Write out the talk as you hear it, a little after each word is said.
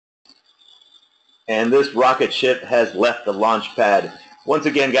And this rocket ship has left the launch pad. Once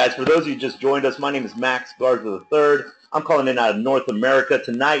again, guys, for those of you who just joined us, my name is Max Garza III. I'm calling in out of North America.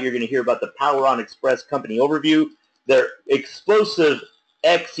 Tonight, you're going to hear about the Power On Xpress company overview, their explosive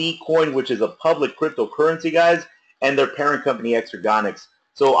XECoin, which is a public cryptocurrency, guys, and their parent company, XECoin.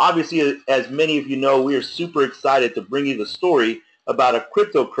 So obviously, as many of you know, we are super excited to bring you the story about a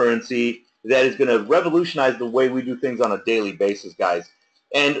cryptocurrency that is going to revolutionize the way we do things on a daily basis, guys.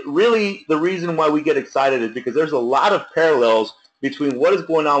 And really, the reason why we get excited is because there's a lot of parallels between what is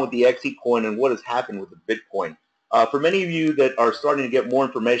going on with the XECoin and what has happened with the Bitcoin. For many of you that are starting to get more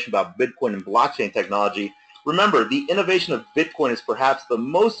information about Bitcoin and blockchain technology, remember, the innovation of Bitcoin is perhaps the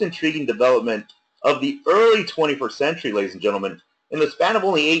most intriguing development of the early 21st century, ladies and gentlemen. In the span of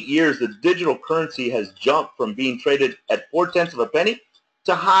only 8 years, the digital currency has jumped from being traded at 4/10 of a penny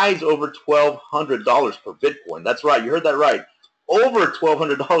to highs over $1,200 per Bitcoin. That's right, you heard that right. Over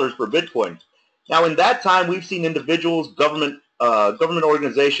 $1,200 per Bitcoin. Now, in that time, we've seen individuals, government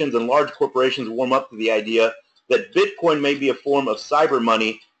organizations, and large corporations warm up to the idea that Bitcoin may be a form of cyber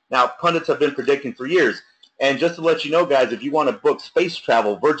money. Now, pundits have been predicting for years. And just to let you know, guys, if you want to book space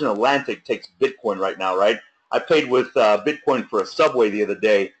travel, Virgin Atlantic takes Bitcoin right now, right? I paid with Bitcoin for a subway the other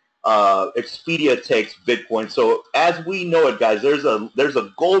day. Expedia takes Bitcoin. So as we know it, guys, there's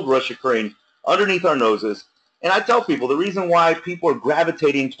a gold rush occurring underneath our noses. And I tell people the reason why people are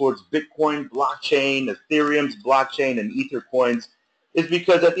gravitating towards Bitcoin, blockchain, Ethereum's blockchain, and Ether coins is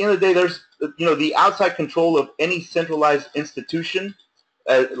because at the end of the day, there's the outside control of any centralized institution,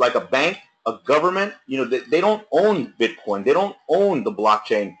 like a bank, a government. They don't own Bitcoin. They don't own the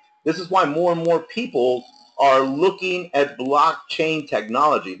blockchain. This is why more and more people are looking at blockchain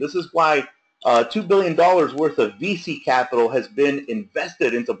technology. This is why $2 billion worth of VC capital has been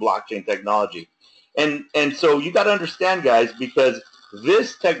invested into blockchain technology. And so you got to understand, guys, because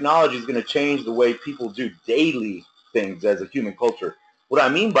this technology is going to change the way people do daily things as a human culture. What I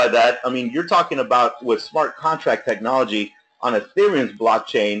mean by that, you're talking about with smart contract technology on Ethereum's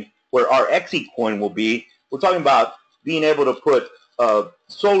blockchain, where our XECoin will be. We're talking about being able to put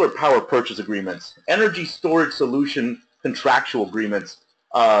solar power purchase agreements, energy storage solution contractual agreements,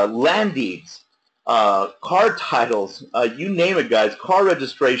 land deeds, car titles, you name it, guys, car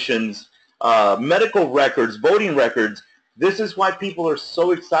registrations, medical records, voting records. This is why people are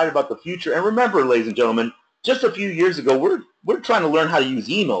so excited about the future. And remember, ladies and gentlemen, just a few years ago, we're trying to learn how to use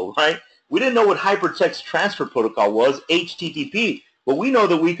email, right? We didn't know what hypertext transfer protocol was, HTTP, but we know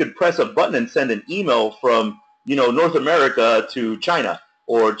that we could press a button and send an email from North America to China,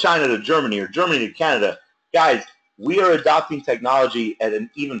 or China to Germany, or Germany to Canada. Guys, we are adopting technology at an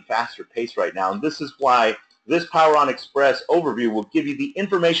even faster pace right now, and this is why this Power On Xpress overview will give you the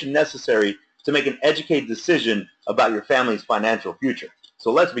information necessary to make an educated decision about your family's financial future.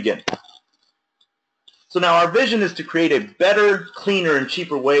 So let's begin. So now our vision is to create a better, cleaner, and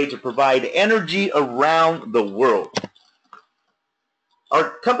cheaper way to provide energy around the world.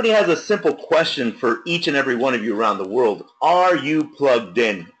 Our company has a simple question for each and every one of you around the world. Are you plugged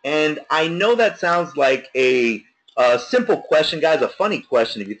in? And I know that sounds like a simple question, guys, a funny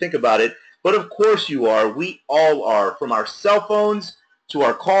question if you think about it, but of course you are. We all are, from our cell phones to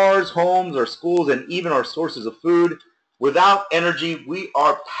our cars, homes, our schools, and even our sources of food. Without energy, we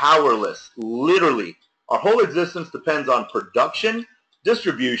are powerless, literally. Our whole existence depends on production,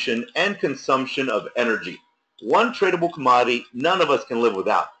 distribution, and consumption of energy. One tradable commodity none of us can live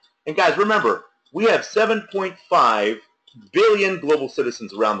without. And guys, remember, we have 7.5 billion global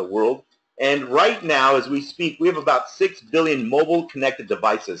citizens around the world. And right now, as we speak, we have about 6 billion mobile connected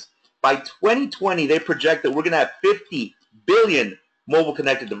devices. By 2020, they project that we're going to have 50 billion mobile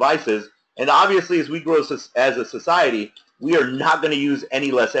connected devices. And obviously, as we grow as a society, we are not going to use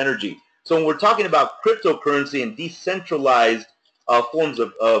any less energy. So when we're talking about cryptocurrency and decentralized forms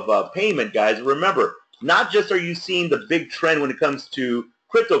of payment, guys, remember, not just are you seeing the big trend when it comes to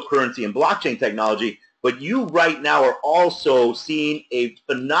cryptocurrency and blockchain technology, but you right now are also seeing a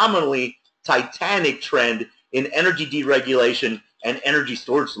phenomenally titanic trend in energy deregulation and energy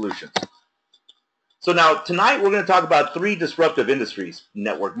storage solutions. So now tonight we're going to talk about 3 disruptive industries: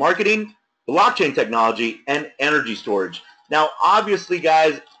 network marketing, blockchain technology, and energy storage. Now obviously,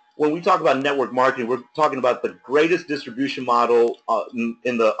 guys, when we talk about network marketing, we're talking about the greatest distribution model on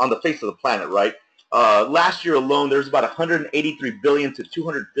the face of the planet, right? Last year alone, there's about $183 billion to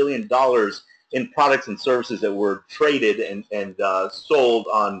 $200 billion in products and services that were traded and sold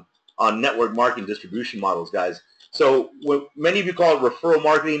on network marketing distribution models, guys. So many of you call it referral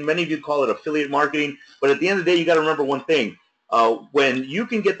marketing, many of you call it affiliate marketing, but at the end of the day, you got to remember one thing. When you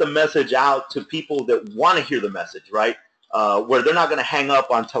can get the message out to people that want to hear the message, right, where they're not going to hang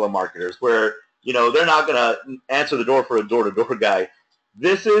up on telemarketers, where You know, they're not going to answer the door for a door-to-door guy.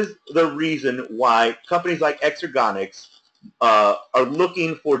 This is the reason why companies like XECoin are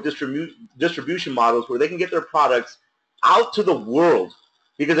looking for distribution models where they can get their products out to the world.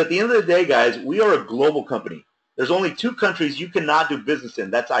 Because at the end of the day, guys, we are a global company. There's only two countries you cannot do business in.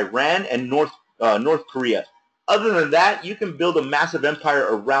 That's Iran and North Korea. Other than that, you can build a massive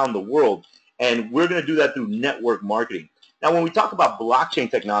empire around the world. And we're going to do that through network marketing. Now, when we talk about blockchain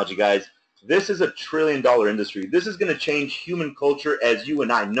technology, guys, this is a $1 trillion industry. This is going to change human culture as you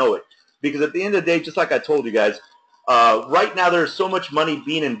and I know it. Because at the end of the day, just like I told you guys, right now there's so much money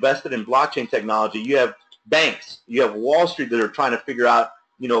being invested in blockchain technology. You have banks, you have Wall Street that are trying to figure out,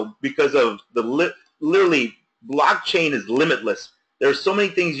 you know, because of the literally blockchain is limitless. There's so many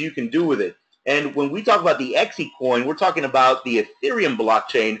things you can do with it. And when we talk about the XECoin, we're talking about the Ethereum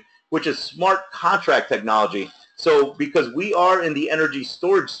blockchain, which is smart contract technology. So because we are in the energy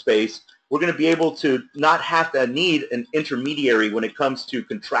storage space, we're going to be able to not have to need an intermediary when it comes to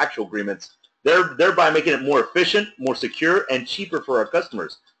contractual agreements, thereby making it more efficient, more secure, and cheaper for our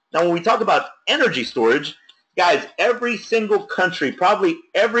customers. Now, when we talk about energy storage, guys, every single country,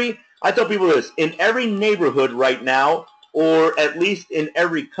 I tell people this, in every neighborhood right now, or at least in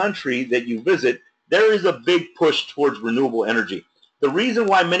every country that you visit, there is a big push towards renewable energy. The reason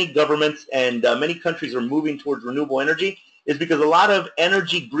why many governments and many countries are moving towards renewable energy is because a lot of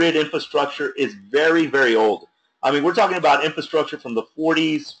energy grid infrastructure is very, very old. I mean, we're talking about infrastructure from the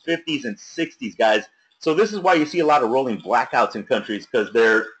 40s, 50s, and 60s, guys. So this is why you see a lot of rolling blackouts in countries, because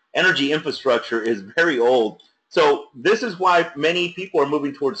their energy infrastructure is very old. So this is why many people are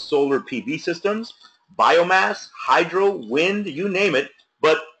moving towards solar PV systems, biomass, hydro, wind, you name it.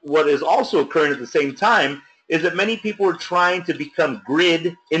 But what is also occurring at the same time is that many people are trying to become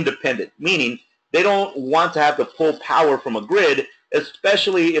grid independent, meaning they don't want to have to pull power from a grid,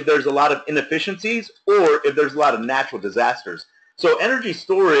 especially if there's a lot of inefficiencies or if there's a lot of natural disasters. So energy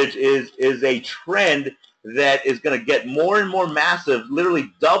storage is a trend that is going to get more and more massive, literally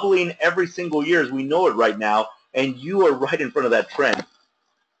doubling every single year as we know it right now, and you are right in front of that trend.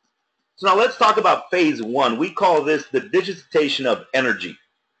 So now let's talk about phase one. We call this the digitization of energy.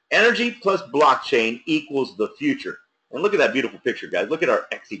 Energy plus blockchain equals the future. And look at that beautiful picture, guys. Look at our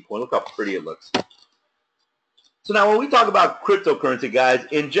XECoin. Look how pretty it looks. So now when we talk about cryptocurrency, guys,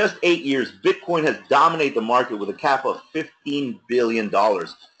 in just 8 years, Bitcoin has dominated the market with a cap of $15 billion.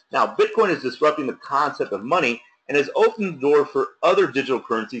 Now, Bitcoin is disrupting the concept of money and has opened the door for other digital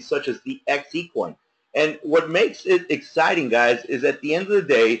currencies such as the XECoin. And what makes it exciting, guys, is at the end of the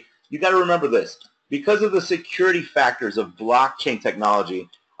day, you got to remember this. Because of the security factors of blockchain technology,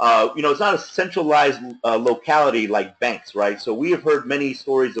 you know, it's not a centralized locality like banks, right? So we have heard many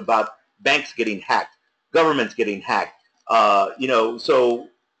stories about banks getting hacked, governments getting hacked. You know, so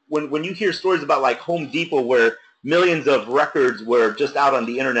when you hear stories about like Home Depot where millions of records were just out on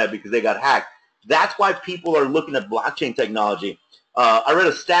the internet because they got hacked, that's why people are looking at blockchain technology. I read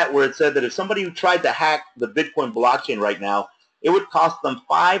a stat where it said that if somebody who tried to hack the Bitcoin blockchain right now, it would cost them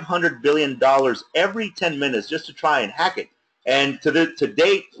 $500 billion every 10 minutes just to try and hack it. And to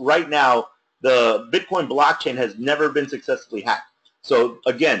date, right now, the Bitcoin blockchain has never been successfully hacked. So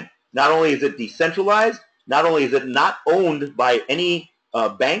again, not only is it decentralized, not only is it not owned by any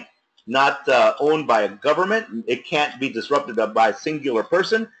bank, not owned by a government, it can't be disrupted by a singular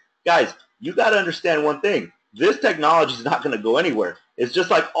person. Guys, you got to understand one thing. This technology is not going to go anywhere. It's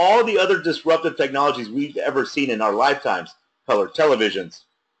just like all the other disruptive technologies we've ever seen in our lifetimes. Color televisions,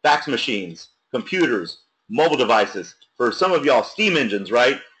 fax machines, computers, mobile devices. For some of y'all, steam engines,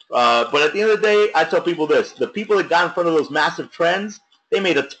 right? But at the end of the day, I tell people this. The people that got in front of those massive trends, they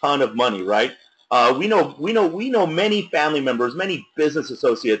made a ton of money, right? We know many family members, many business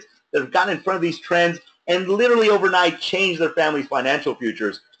associates that have gotten in front of these trends and literally overnight changed their family's financial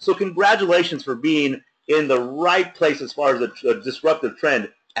futures. So congratulations for being in the right place as far as a disruptive trend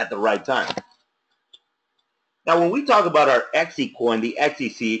at the right time. Now, when we talk about our XECoin, the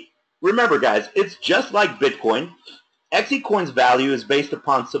XEC, remember, guys, it's just like Bitcoin. XECoin's value is based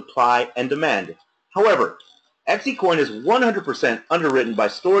upon supply and demand. However, XECoin is 100% underwritten by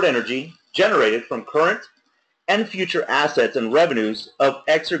stored energy generated from current and future assets and revenues of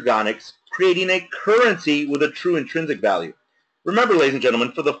Exergonics, creating a currency with a true intrinsic value. Remember, ladies and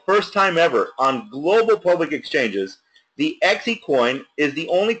gentlemen, for the first time ever on global public exchanges, the XECoin is the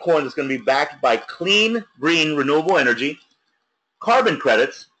only coin that's going to be backed by clean, green, renewable energy, carbon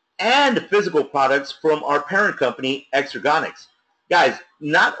credits, and physical products from our parent company, Exergonics. Guys,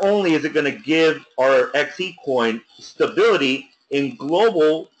 not only is it going to give our XECoin stability in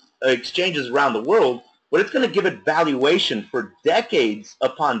global exchanges around the world, but it's going to give it valuation for decades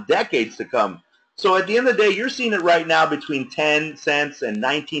upon decades to come. So at the end of the day, you're seeing it right now between 10 cents and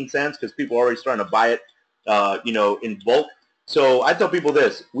 19 cents because people are already starting to buy it, in bulk. So I tell people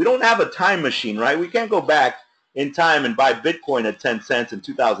this: we don't have a time machine, right? We can't go back in time and buy Bitcoin at 10 cents in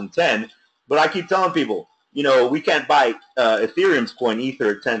 2010. But I keep telling people, we can't buy Ethereum's coin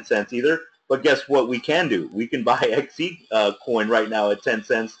Ether at 10 cents either. But guess what we can do? We can buy XECoin right now at 10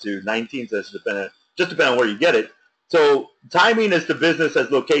 cents to 19 cents, depending on where you get it. So timing is to business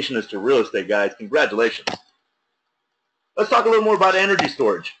as location is to real estate, guys. Congratulations. Let's talk a little more about energy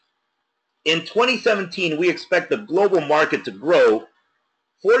storage. In 2017, we expect the global market to grow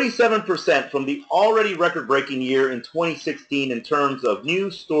 47% from the already record-breaking year in 2016 in terms of new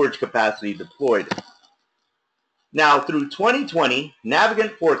storage capacity deployed. Now, through 2020,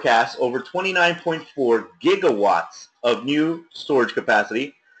 Navigant forecasts over 29.4 gigawatts of new storage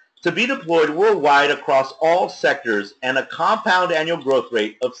capacity to be deployed worldwide across all sectors and a compound annual growth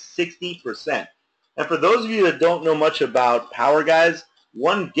rate of 60%. And for those of you that don't know much about power, guys,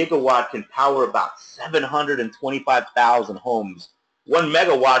 1 gigawatt can power about 725,000 homes. 1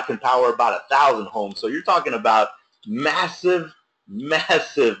 megawatt can power about 1,000 homes. So you're talking about massive,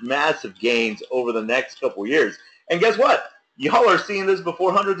 massive, massive gains over the next couple years. And guess what? Y'all are seeing this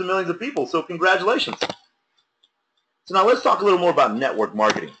before hundreds of millions of people, so congratulations. So now let's talk a little more about network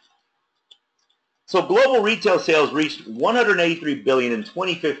marketing. So global retail sales reached $183 billion in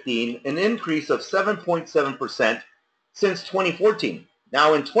 2015, an increase of 7.7% since 2014.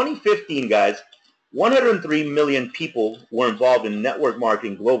 Now in 2015, guys, 103 million people were involved in network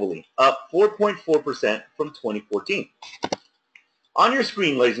marketing globally, up 4.4% from 2014. On your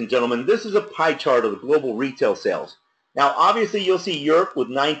screen, ladies and gentlemen, this is a pie chart of the global retail sales. Now, obviously, you'll see Europe with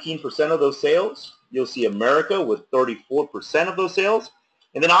 19% of those sales. You'll see America with 34% of those sales.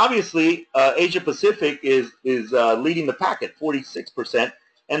 And then, obviously, Asia Pacific is leading the pack at 46%.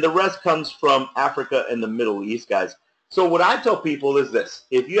 And the rest comes from Africa and the Middle East, guys. So what I tell people is this.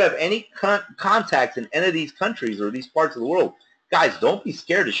 If you have any contacts in any of these countries or these parts of the world, guys, don't be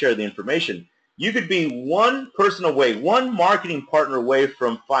scared to share the information. You could be one person away, one marketing partner away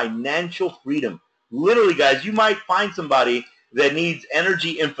from financial freedom. Literally, guys, you might find somebody that needs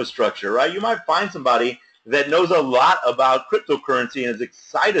energy infrastructure, right? You might find somebody that knows a lot about cryptocurrency and is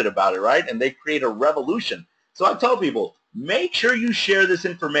excited about it, right? And they create a revolution. So I tell people, make sure you share this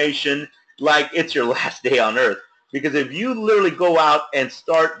information like it's your last day on earth. Because if you literally go out and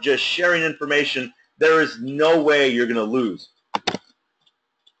start just sharing information, there is no way you're going to lose.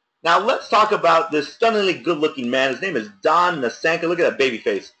 Now let's talk about this stunningly good-looking man. His name is Don Nasanka. Look at that baby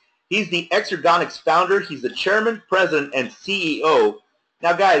face. He's the XECoin founder. He's the chairman, president, and CEO.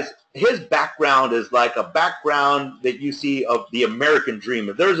 Now guys, his background is like a background that you see of the American Dream.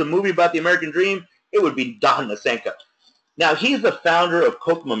 If there's a movie about the American Dream, it would be Don Nasanka. Now he's the founder of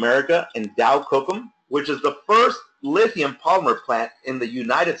Kokum America and Dow Kokum, which is the first lithium polymer plant in the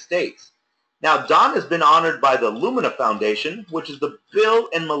United States. Now, Don has been honored by the Lumina Foundation, which is the Bill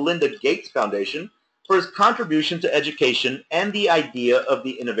and Melinda Gates Foundation, for his contribution to education and the idea of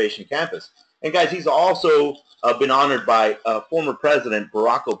the Innovation Campus. And guys, he's also been honored by former President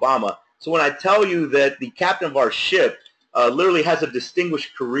Barack Obama. So when I tell you that the captain of our ship literally has a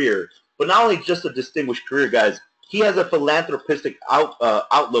distinguished career, but not only just a distinguished career, guys, he has a philanthropistic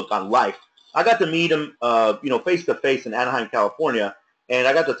outlook on life. I got to meet him, face to face in Anaheim, California, and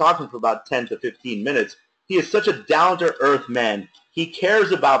I got to talk to him for about 10 to 15 minutes. He is such a down-to-earth man. He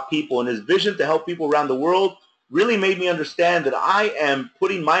cares about people, and his vision to help people around the world really made me understand that I am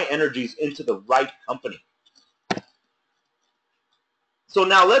putting my energies into the right company. So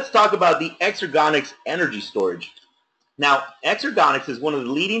now let's talk about the XECoin energy storage. Now, XECoin is one of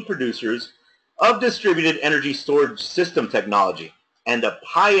the leading producers of distributed energy storage system technology and a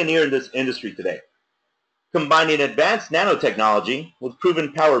pioneer in this industry today. Combining advanced nanotechnology with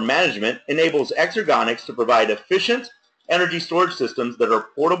proven power management enables XECoin to provide efficient energy storage systems that are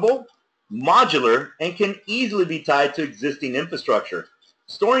portable, modular, and can easily be tied to existing infrastructure.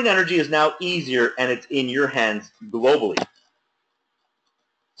 Storing energy is now easier, and it's in your hands globally.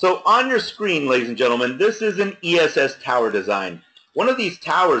 So on your screen, ladies and gentlemen, this is an ESS tower design. One of these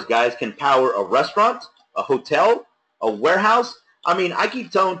towers, guys, can power a restaurant, a hotel, a warehouse. I mean, I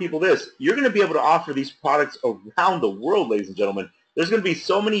keep telling people this. You're going to be able to offer these products around the world, ladies and gentlemen. There's going to be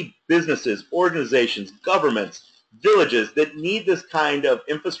so many businesses, organizations, governments, villages that need this kind of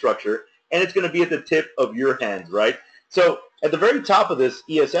infrastructure, and it's going to be at the tip of your hands, right? So at the very top of this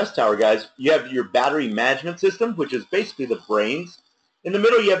ESS tower, guys, you have your battery management system, which is basically the brains. In the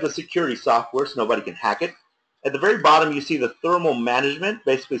middle, you have the security software, so nobody can hack it. At the very bottom, you see the thermal management,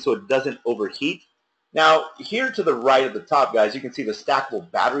 basically so it doesn't overheat. Now, here to the right at the top, guys, you can see the stackable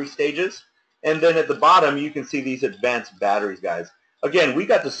battery stages. And then at the bottom, you can see these advanced batteries, guys. Again, we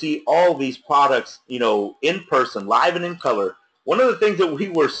got to see all these products, in person, live and in color. One of the things that we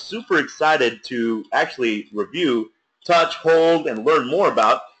were super excited to actually review, touch, hold, and learn more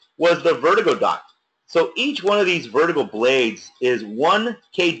about was the Vertigo dock. So each one of these vertical blades is 1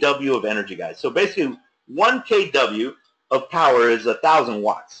 kW of energy, guys. So basically, 1 kW of power is 1,000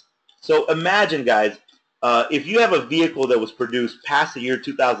 watts. So imagine, guys, if you have a vehicle that was produced past the year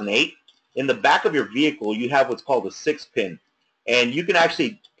 2008, in the back of your vehicle, you have what's called a 6-pin. And you can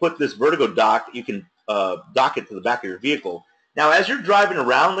actually put this Vertigo dock, you can dock it to the back of your vehicle. Now, as you're driving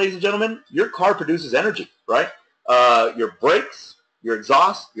around, ladies and gentlemen, your car produces energy, right? Your brakes, your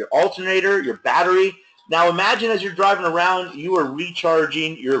exhaust, your alternator, your battery. Now, imagine as you're driving around, you are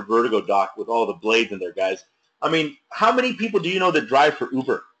recharging your Vertigo dock with all the blades in there, guys. I mean, how many people do you know that drive for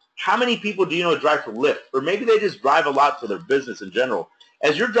Uber? How many people do you know that drive for Lyft? Or maybe they just drive a lot for their business in general.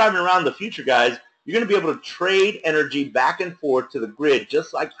 As you're driving around in the future, guys, you're going to be able to trade energy back and forth to the grid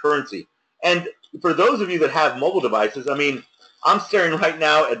just like currency. And for those of you that have mobile devices, I mean, I'm staring right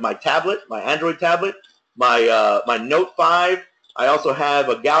now at my tablet, my Android tablet, my Note 5. I also have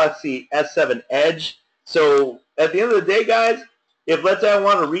a Galaxy S7 Edge. So at the end of the day, guys, if let's say I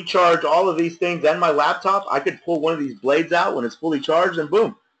want to recharge all of these things and my laptop, I could pull one of these blades out when it's fully charged and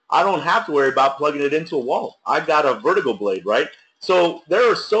boom. I don't have to worry about plugging it into a wall. I've got a Vertigo blade, right? So there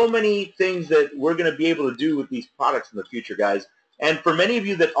are so many things that we're going to be able to do with these products in the future, guys. And for many of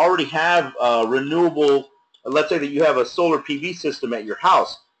you that already have renewable, let's say that you have a solar PV system at your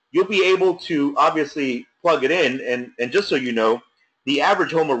house, you'll be able to obviously plug it in. And just so you know, the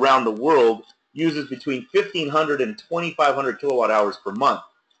average home around the world uses between 1,500 and 2,500 kilowatt hours per month.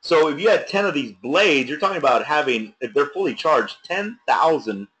 So if you had 10 of these blades, you're talking about having, if they're fully charged,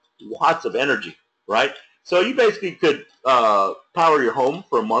 10,000 watts of energy, right? So you basically could power your home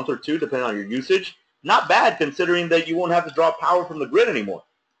for a month or two, depending on your usage. Not bad, considering that you won't have to draw power from the grid anymore.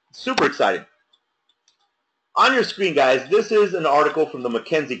 Super exciting. On your screen, guys, this is an article from the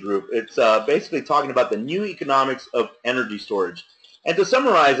McKinsey Group. It's basically talking about the new economics of energy storage. And to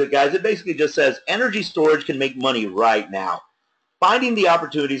summarize it, guys, it basically just says energy storage can make money right now. Finding the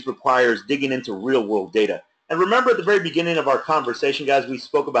opportunities requires digging into real-world data. And remember at the very beginning of our conversation, guys, we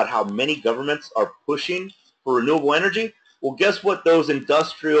spoke about how many governments are pushing for renewable energy. Well, guess what those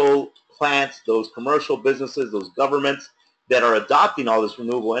industrial plants, those commercial businesses, those governments that are adopting all this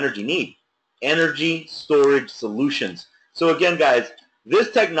renewable energy need? Energy storage solutions. So again, guys,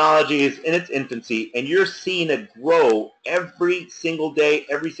 this technology is in its infancy, and you're seeing it grow every single day,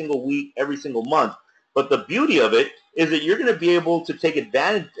 every single week, every single month. But the beauty of it is that you're going to be able to take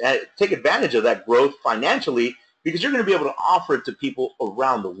advantage of that growth financially, because you're going to be able to offer it to people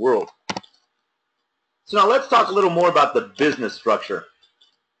around the world. So now let's talk a little more about the business structure.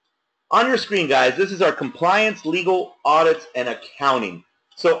 On your screen, guys, this is our compliance, legal, audits, and accounting.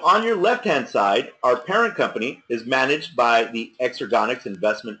 So on your left-hand side, our parent company is managed by the XECoin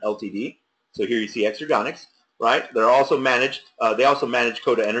Investment Ltd. So here you see XECoin, right? They're also managed. They also manage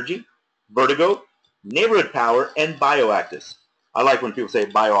Coda Energy, Vertigo, Neighborhood Power, and Bioactis. I like when people say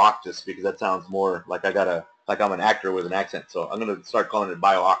Bioactis because that sounds more like I'm an actor with an accent. So I'm going to start calling it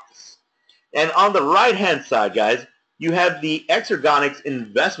Bioactis. And on the right-hand side, guys, you have the XECoin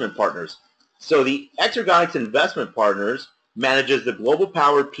Investment Partners. So the XECoin Investment Partners manages the Global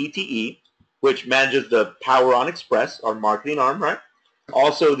Power PTE, which manages the Power On Xpress, our marketing arm, right?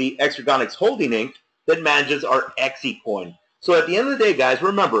 Also the XECoin Holding Inc. that manages our XECoin. So at the end of the day, guys,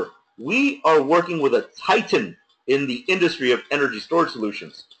 remember, we are working with a titan in the industry of energy storage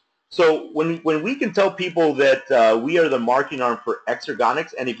solutions. So when we can tell people that we are the marketing arm for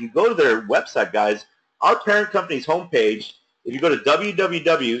XECoin, and if you go to their website, guys, our parent company's homepage, if you go to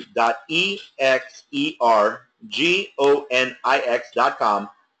www.execonix.com,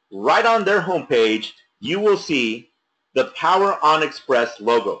 right on their homepage, you will see the Power On Xpress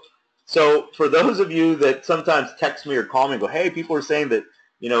logo. So for those of you that sometimes text me or call me and go, hey, people are saying that,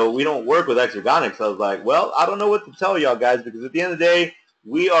 we don't work with XECoin, I was like, well, I don't know what to tell y'all guys, because at the end of the day,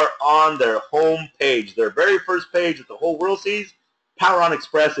 we are on their home page, their very first page that the whole world sees. Power On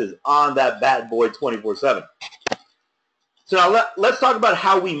Xpress is on that bad boy 24/7. So now let's talk about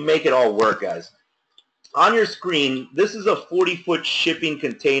how we make it all work, guys. On your screen, this is a 40-foot shipping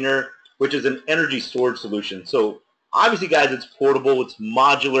container, which is an energy storage solution. So obviously, guys, it's portable, it's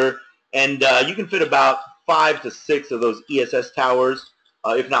modular, and you can fit about 5 to 6 of those ESS towers,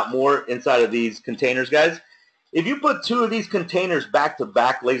 if not more, inside of these containers, guys. If you put 2 of these containers back to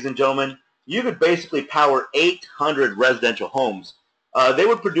back, ladies and gentlemen, you could basically power 800 residential homes. They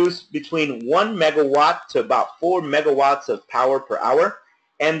would produce between 1 megawatt to about 4 megawatts of power per hour.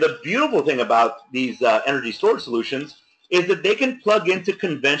 And the beautiful thing about these energy storage solutions is that they can plug into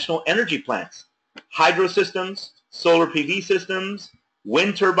conventional energy plants, hydro systems, solar PV systems,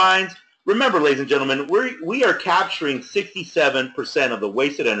 wind turbines. Remember, ladies and gentlemen, we are capturing 67% of the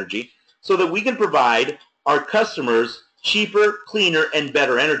wasted energy so that we can provide our customers cheaper, cleaner, and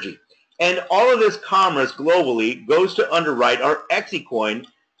better energy. And all of this commerce globally goes to underwrite our XECoin,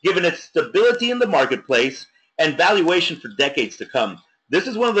 given its stability in the marketplace and valuation for decades to come. This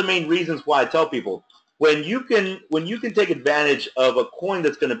is one of the main reasons why I tell people, when you can take advantage of a coin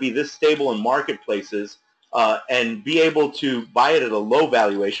that's going to be this stable in marketplaces and be able to buy it at a low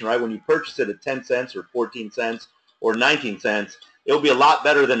valuation, right? When you purchase it at 10 cents or 14 cents or 19 cents, it'll be a lot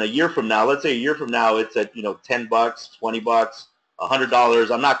better than a year from now. Let's say a year from now it's at, you know, 10 bucks, 20 bucks,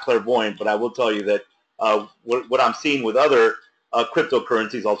 $100. I'm not clairvoyant, but I will tell you that what I'm seeing with other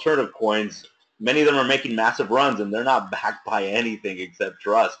cryptocurrencies, alternative coins, many of them are making massive runs and they're not backed by anything except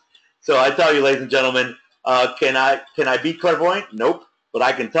trust. So I tell you, ladies and gentlemen, can I be clairvoyant? Nope. But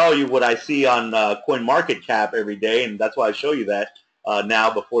I can tell you what I see on CoinMarketCap every day, and that's why I show you that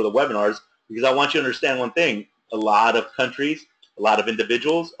now before the webinars, because I want you to understand one thing. A lot of countries, a lot of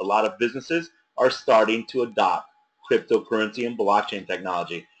individuals, a lot of businesses are starting to adopt cryptocurrency and blockchain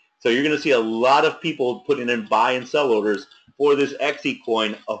technology. So you're going to see a lot of people putting in buy and sell orders for this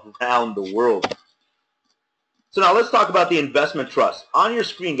XECoin around the world. So now let's talk about the investment trust. On your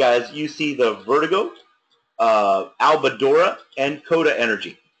screen, guys, you see the Vertigo, Albadora, and Coda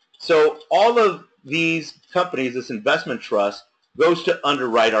Energy. So all of these companies, this investment trust, goes to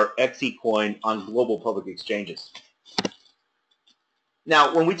underwrite our XECoin on global public exchanges.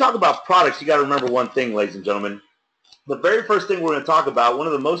 Now, when we talk about products, you got to remember one thing, ladies and gentlemen. The very first thing we're going to talk about, one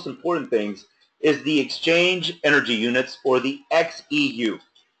of the most important things, is the exchange energy units, or the XEU.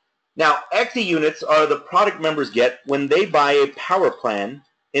 Now, XE units are the product members get when they buy a power plan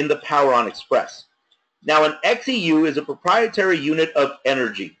in the Power On Xpress. Now, an XEU is a proprietary unit of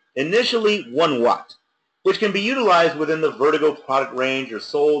energy, initially 1 watt, which can be utilized within the Vertigo product range or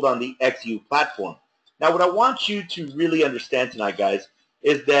sold on the XEU platform. Now, what I want you to really understand tonight, guys,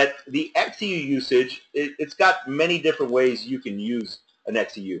 is that the XEU usage, it's got many different ways you can use an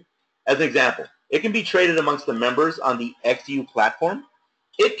XEU. As an example, it can be traded amongst the members on the XEU platform.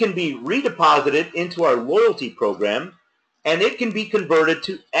 It can be redeposited into our loyalty program, and it can be converted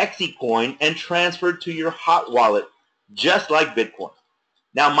to XECoin and transferred to your hot wallet, just like Bitcoin.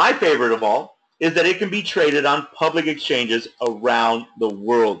 Now, my favorite of all is that it can be traded on public exchanges around the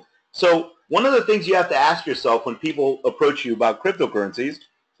world. So one of the things you have to ask yourself when people approach you about cryptocurrencies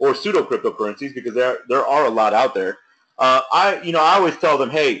or pseudo-cryptocurrencies, because there are a lot out there, I always tell them,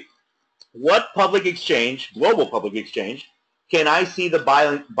 hey, what public exchange, global public exchange, can I see the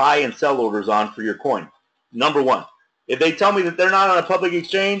buy and sell orders on for your coin? Number one. If they tell me that they're not on a public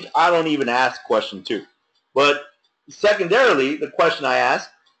exchange, I don't even ask question 2. But secondarily, the question I ask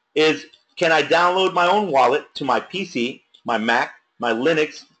is, can I download my own wallet to my PC, my Mac, my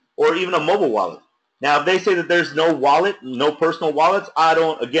Linux, or even a mobile wallet? Now, if they say that there's no wallet, no personal wallets, I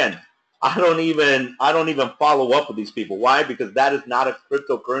don't even follow up with these people. Why? Because that is not a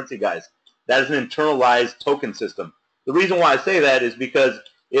cryptocurrency, guys. That is an internalized token system. The reason why I say that is because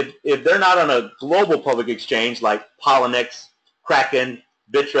if they're not on a global public exchange like Poloniex, Kraken,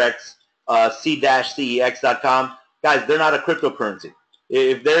 Bittrex, C-CEX.com, guys, they're not a cryptocurrency.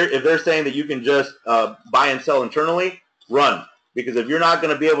 If they're saying that you can just buy and sell internally, run. Because if you're not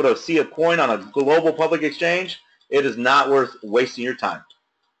going to be able to see a coin on a global public exchange, it is not worth wasting your time.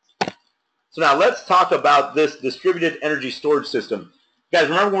 So now let's talk about this distributed energy storage system. Guys,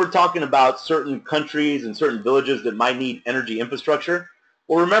 remember when we're talking about certain countries and certain villages that might need energy infrastructure?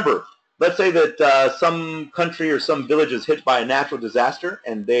 Well, remember, let's say that some country or some village is hit by a natural disaster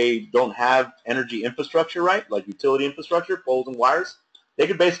and they don't have energy infrastructure, right? Like utility infrastructure, poles and wires. They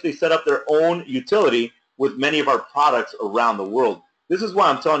could basically set up their own utility with many of our products around the world. This is why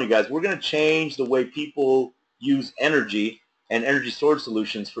I'm telling you guys, we're going to change the way people use energy and energy storage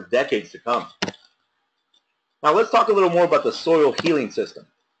solutions for decades to come. Now let's talk a little more about the soil healing system.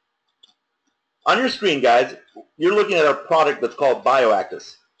 On your screen, guys, you're looking at a product that's called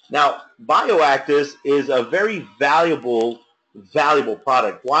BioActis. Now, BioActis is a very valuable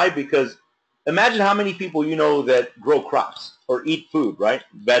product. Why? Because imagine how many people you know that grow crops or eat food, right?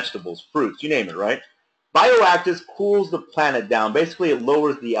 Vegetables, fruits, you name it, right? BioActis cools the planet down. Basically, it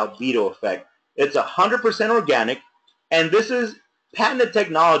lowers the albedo effect. It's 100% organic, and this is patented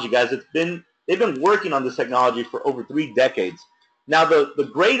technology, guys. They've been working on this technology for over 3 decades. Now, the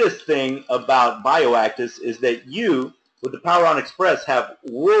greatest thing about BioActis is that you, with the Power On Xpress, have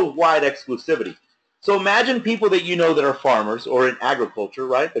worldwide exclusivity. So imagine people that you know that are farmers or in agriculture,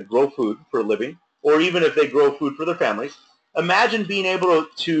 right, that grow food for a living, or even if they grow food for their families. Imagine being able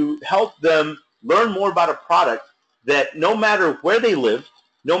to help them learn more about a product that no matter where they live,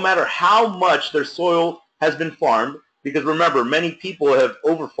 no matter how much their soil has been farmed, because remember, many people have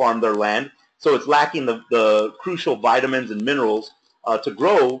over-farmed their land, so it's lacking the crucial vitamins and minerals to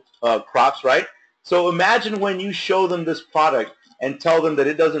grow crops, right? So imagine when you show them this product and tell them that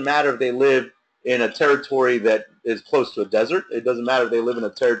it doesn't matter if they live in a territory that is close to a desert. It doesn't matter if they live in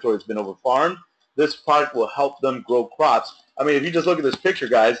a territory that's been over-farmed. This product will help them grow crops. I mean, if you just look at this picture,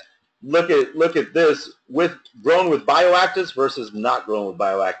 guys, look at this with grown with bioactives versus not grown with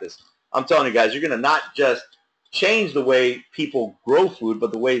bioactives. I'm telling you guys, you're going to not just change the way people grow food,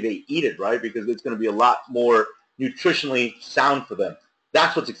 but the way they eat it, right? Because it's going to be a lot more nutritionally sound for them.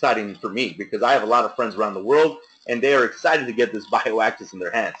 That's what's exciting for me, because I have a lot of friends around the world, and they are excited to get this bioactives in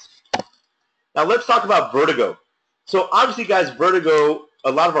their hands. Now let's talk about Vertigo. So obviously, guys, Vertigo,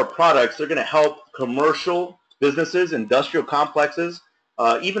 a lot of our products, they're going to help commercial businesses, industrial complexes,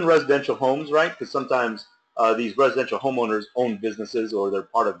 even residential homes, right? Because sometimes these residential homeowners own businesses or they're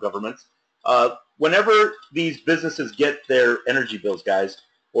part of governments. Whenever these businesses get their energy bills, guys,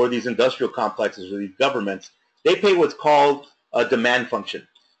 or these industrial complexes or these governments, they pay what's called a demand function.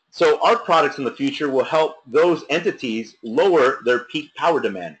 So our products in the future will help those entities lower their peak power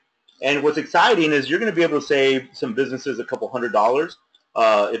demand. And what's exciting is you're going to be able to save some businesses a couple $100.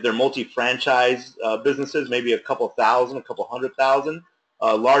 If they're multi-franchise businesses, maybe a couple thousand, a couple $100,000.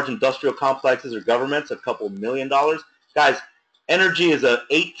 Large industrial complexes or governments, a couple $1 million. Guys, energy is a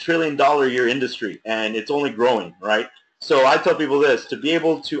 $8 trillion a year industry, and it's only growing, right? So I tell people this, to be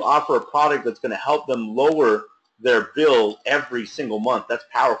able to offer a product that's going to help them lower their bill every single month, that's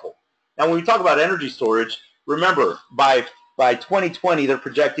powerful. Now, when we talk about energy storage, remember, by 2020, they're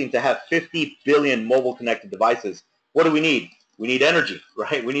projecting to have 50 billion mobile connected devices. What do we need? We need energy,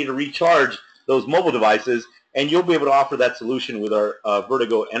 right? We need to recharge those mobile devices, and you'll be able to offer that solution with our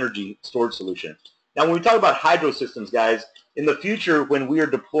Vertigo energy storage solution. Now, when we talk about hydro systems, guys, in the future, when we are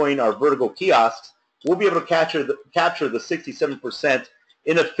deploying our Vertigo kiosks, we'll be able to capture the 67%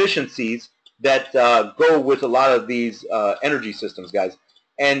 inefficiencies that go with a lot of these energy systems, guys.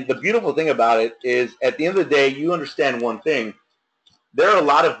 And the beautiful thing about it is, at the end of the day, you understand one thing. There are a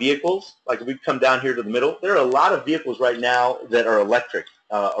lot of vehicles, like if we come down here to the middle, there are a lot of vehicles right now that are electric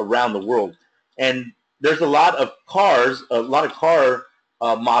around the world. And there's a lot of cars, a lot of car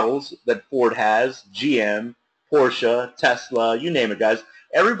models that Ford has, GM, Porsche, Tesla, you name it, guys.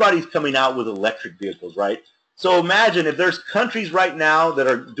 Everybody's coming out with electric vehicles, right? So imagine if there's countries right now that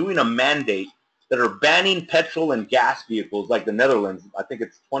are doing a mandate that are banning petrol and gas vehicles, like the Netherlands. I think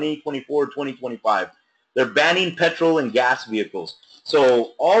it's 2024, 2025. They're banning petrol and gas vehicles.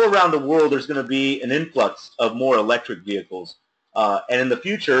 So all around the world, there's going to be an influx of more electric vehicles. And in the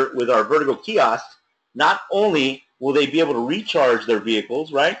future, with our Vertigo kiosks, not only will they be able to recharge their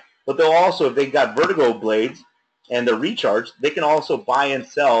vehicles, right, but they'll also, if they've got Vertigo blades and they're recharged, they can also buy and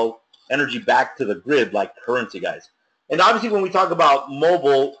sell energy back to the grid like currency, guys. And obviously, when we talk about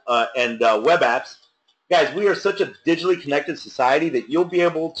mobile and web apps, guys, we are such a digitally connected society that you'll be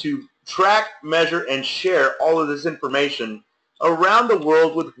able to track, measure, and share all of this information around the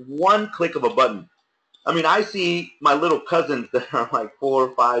world with one click of a button. I mean, I see my little cousins that are like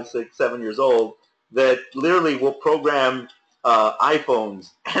 4, 5, 6, 7 years old that literally will program iPhones,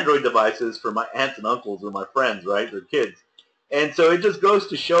 Android devices for my aunts and uncles or my friends, right, their kids. And so it just goes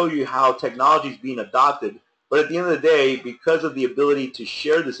to show you how technology is being adopted. But at the end of the day, because of the ability to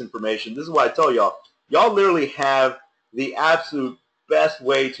share this information, this is why I tell y'all, y'all literally have the absolute best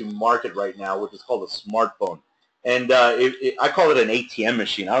way to market right now, which is called a smartphone. And I call it an ATM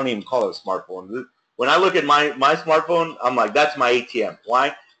machine. I don't even call it a smartphone. When I look at my smartphone, I'm like, that's my ATM.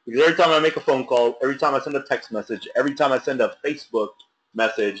 Why? Because every time I make a phone call, every time I send a text message, every time I send a Facebook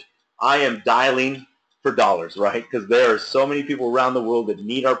message, I am dialing for dollars, right? Because there are so many people around the world that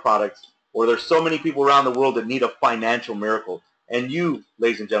need our products, or there's so many people around the world that need a financial miracle. And you,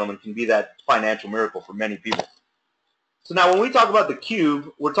 ladies and gentlemen, can be that financial miracle for many people. So now when we talk about the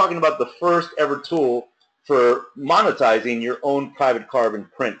Cube, we're talking about the first ever tool for monetizing your own private carbon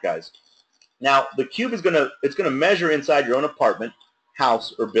print, guys. Now, the Cube is it's gonna measure inside your own apartment,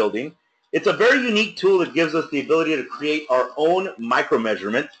 house, or building. It's a very unique tool that gives us the ability to create our own micro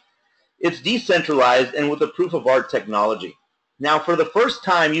measurement. It's decentralized and with a proof of art technology. Now, for the first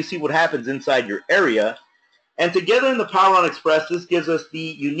time, you see what happens inside your area. And together in the Power On Xpress, this gives us the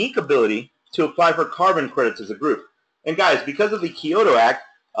unique ability to apply for carbon credits as a group. And guys, because of the Kyoto Act,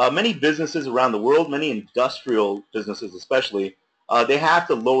 many businesses around the world, many industrial businesses especially, they have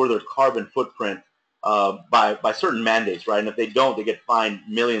to lower their carbon footprint by certain mandates, right? And if they don't, they get fined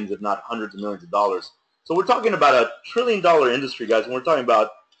millions, if not hundreds of millions of dollars. So we're talking about a $1 trillion industry, guys, and we're talking about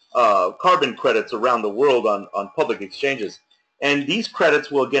carbon credits around the world on public exchanges. And these credits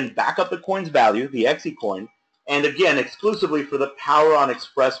will, again, back up the coin's value, the XECoin, and, again, exclusively for the Power On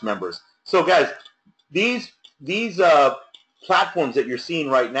Xpress members. So, guys, these platforms that you're seeing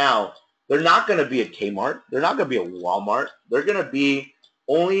right now, they're not going to be a Kmart. They're not going to be a Walmart. They're going to be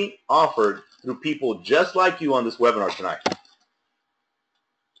only offered through people just like you on this webinar tonight.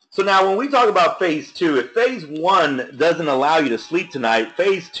 So now when we talk about phase 2, if phase 1 doesn't allow you to sleep tonight,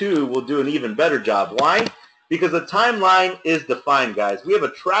 phase 2 will do an even better job. Why? Because the timeline is defined, guys. We have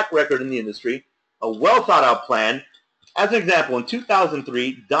a track record in the industry, a well thought out plan. As an example, in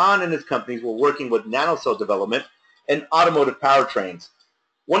 2003, Don and his companies were working with nanocell development and automotive powertrains.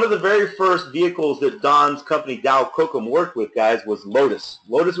 One of the very first vehicles that Don's company Dow Crocom worked with, guys, was Lotus.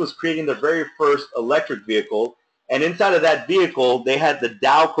 Lotus was creating their very first electric vehicle, and inside of that vehicle, they had the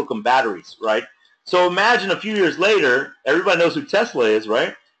Dow Crocom batteries, right? So imagine a few years later, everybody knows who Tesla is,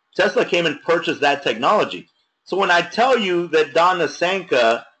 right? Tesla came and purchased that technology. So when I tell you that Don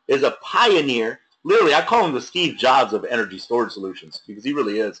Nasanka is a pioneer, literally, I call him the Steve Jobs of energy storage solutions, because he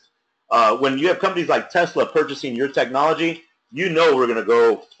really is. When you have companies like Tesla purchasing your technology, you know we're going to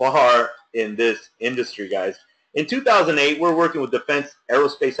go far in this industry, guys. In 2008, we're working with defense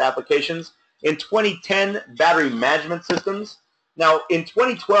aerospace applications. In 2010, battery management systems. Now, in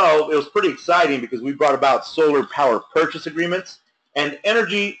 2012, it was pretty exciting because we brought about solar power purchase agreements and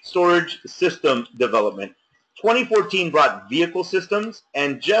energy storage system development. 2014 brought vehicle systems,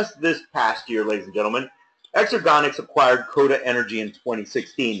 and just this past year, ladies and gentlemen, Exergonics acquired Coda Energy in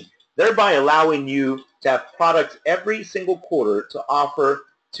 2016, thereby allowing you to have products every single quarter to offer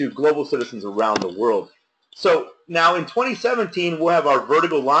to global citizens around the world. So now in 2017, we'll have our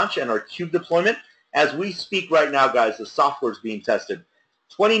vertical launch and our cube deployment. As we speak right now, guys, the software is being tested.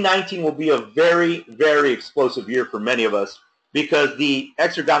 2019 will be a very, very explosive year for many of us because the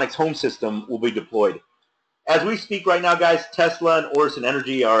Exergonics home system will be deployed. As we speak right now, guys, Tesla and Orison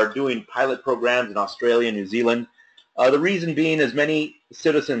Energy are doing pilot programs in Australia and New Zealand. The reason being is many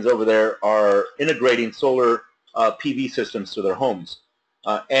citizens over there are integrating solar PV systems to their homes.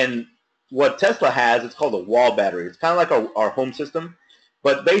 And what Tesla has, it's called a wall battery. It's kind of like our home system.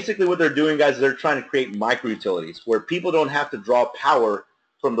 But basically what they're doing, guys, is they're trying to create micro-utilities where people don't have to draw power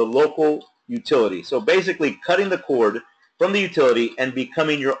from the local utility. So basically cutting the cord from the utility and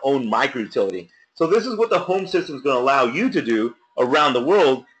becoming your own micro-utility. So this is what the home system is going to allow you to do around the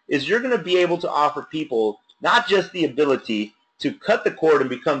world, is you're going to be able to offer people not just the ability to cut the cord and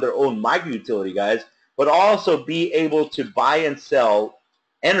become their own micro-utility, guys, but also be able to buy and sell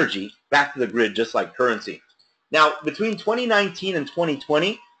energy back to the grid just like currency. Now, between 2019 and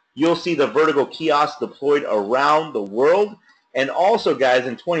 2020, you'll see the vertical kiosks deployed around the world. And also, guys,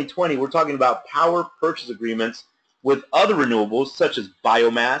 in 2020, we're talking about power purchase agreements with other renewables such as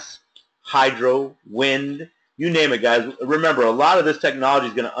biomass, hydro, wind, you name it, guys. Remember, a lot of this technology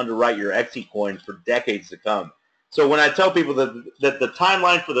is going to underwrite your XECoin for decades to come. So when I tell people that the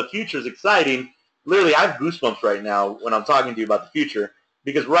timeline for the future is exciting, literally I have goosebumps right now when I'm talking to you about the future,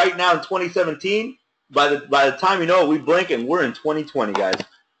 because right now in 2017, by the time you know it, we blink and we're in 2020, guys.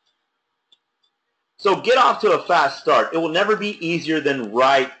 So get off to a fast start. It will never be easier than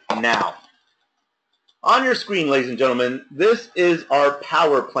right now. On your screen, ladies and gentlemen, this is our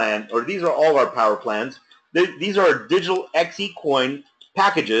power plan, or these are all our power plans. These are our digital XECoin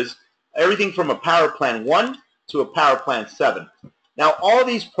packages, everything from a power plan 1 to a power plan 7. Now, all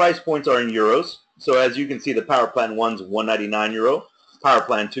these price points are in euros. So as you can see, the power plan 1 is €199, power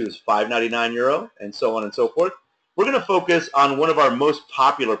plan 2 is €599, and so on and so forth. We're going to focus on one of our most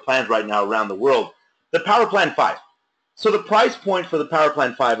popular plans right now around the world, the power plan 5. So the price point for the power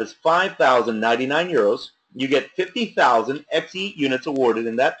plan 5 is €5,099. You get 50,000 XE units awarded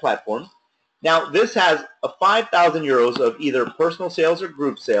in that platform. Now, this has a €5,000 of either personal sales or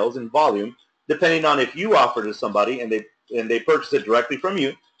group sales in volume, depending on if you offer to somebody and they purchase it directly from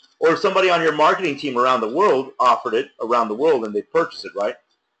you, or if somebody on your marketing team around the world offered it around the world and they purchased it, right?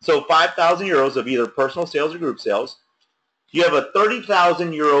 So €5,000 of either personal sales or group sales. You have a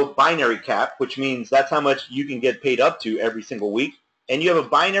 €30,000 binary cap, which means that's how much you can get paid up to every single week. And you have a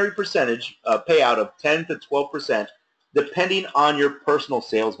binary percentage payout of 10 to 12%, depending on your personal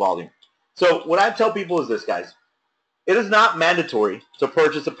sales volume. So what I tell people is this, guys. It is not mandatory to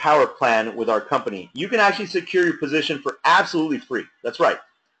purchase a power plan with our company. You can actually secure your position for absolutely free. That's right.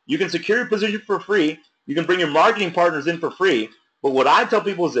 You can secure your position for free. You can bring your marketing partners in for free. But what I tell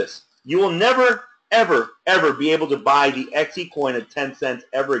people is this. You will never, ever, ever be able to buy the XECoin at 10 cents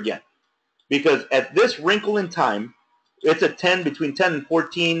ever again. because at this wrinkle in time, it's at between 10 and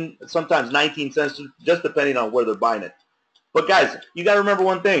 14, sometimes 19 cents, just depending on where they're buying it. But guys, you got to remember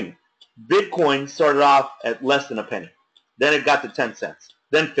one thing. Bitcoin started off at less than a penny. Then it got to 10 cents,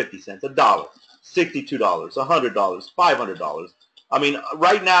 then 50 cents, $1, $62, $100, $500. I mean,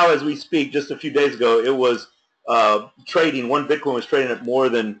 right now as we speak, just a few days ago, it was trading, one Bitcoin was trading at more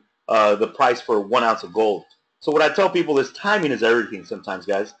than the price for 1 ounce of gold. So what I tell people is timing is everything sometimes,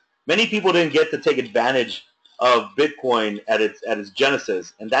 guys. Many people didn't get to take advantage of Bitcoin at its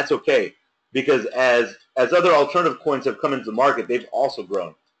genesis, and that's okay, because as other alternative coins have come into the market, they've also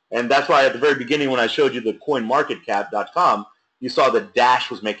grown. And that's why at the very beginning when I showed you the coinmarketcap.com, you saw that Dash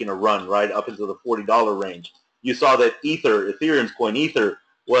was making a run right up into the $40 range. You saw that Ethereum's coin Ether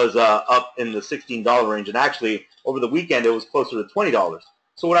was up in the $16 range, and actually over the weekend it was closer to $20.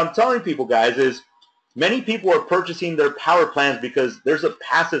 So what I'm telling people, guys, is many people are purchasing their power plans because there's a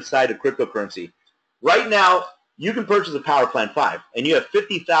passive side of cryptocurrency. Right now, you can purchase a Power Plan 5, and you have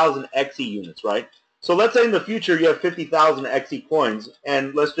 50,000 XE units, right? So let's say in the future you have 50,000 XE coins,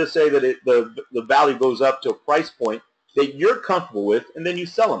 and let's just say that the value goes up to a price point that you're comfortable with, and then you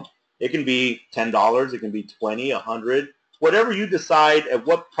sell them. It can be $10, it can be $20, $100, whatever you decide at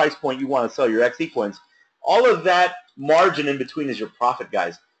what price point you want to sell your XE coins. All of that margin in between is your profit,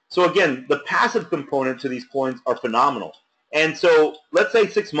 guys. So again, the passive component to these coins are phenomenal. And so let's say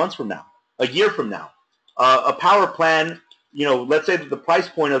 6 months from now, a year from now, a power plan, you know, let's say that the price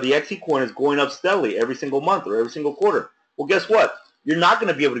point of the XE coin is going up steadily every single month or every single quarter. Well, guess what? You're not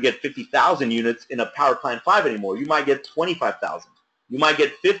going to be able to get 50,000 units in a Power Plan 5 anymore. You might get 25,000. You might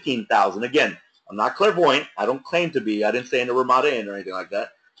get 15,000. Again, I'm not clairvoyant. I don't claim to be. I didn't say into Ramada in or anything like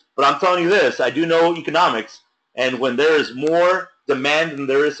that. But I'm telling you this. I do know economics. And when there is more demand than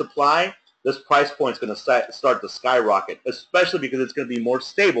there is supply, this price point is going to start to skyrocket, especially because it's going to be more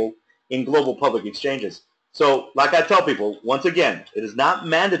stable in global public exchanges. So, like I tell people, once again, it is not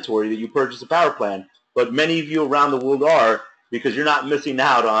mandatory that you purchase a power plan, but many of you around the world are, because you're not missing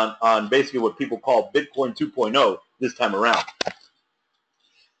out on basically what people call Bitcoin 2.0 this time around.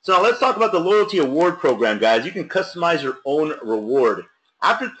 So now let's talk about the Loyalty Award Program, guys. You can customize your own reward.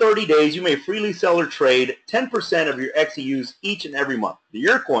 After 30 days, you may freely sell or trade 10% of your XEUs each and every month.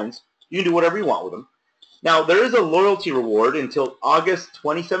 Your coins, you can do whatever you want with them. Now, there is a loyalty reward until August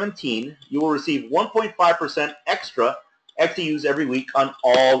 2017. You will receive 1.5% extra XEUs every week on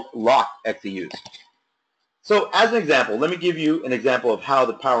all locked XEUs. So as an example, let me give you an example of how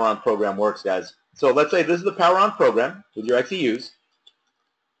the Power On program works, guys. So let's say this is the Power On program with your XEUs.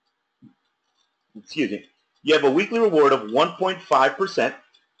 Excuse me. You have a weekly reward of 1.5%.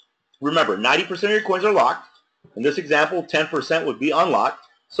 Remember, 90% of your coins are locked. In this example, 10% would be unlocked.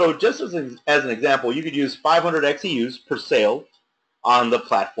 So just as an example, you could use 500 XEUs per sale on the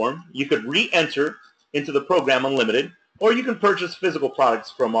platform. You could re-enter into the program unlimited, or you can purchase physical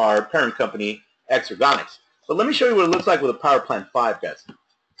products from our parent company, XECoin. But let me show you what it looks like with a Power Plan 5, guys.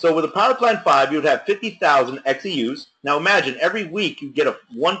 So with a Power Plan 5, you would have 50,000 XEUs. Now imagine every week you get a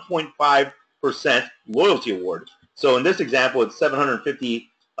 1.5% loyalty award. So in this example, it's 750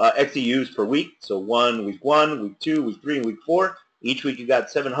 XEUs per week. So week 1, week 2, week 3, and week 4. Each week you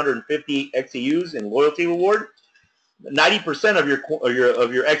got 750 XEUs in loyalty reward. 90% of your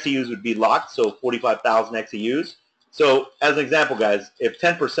XEUs would be locked, so 45,000 XEUs. So as an example, guys, if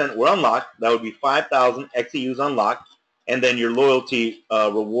 10% were unlocked, that would be 5,000 XEUs unlocked, and then your loyalty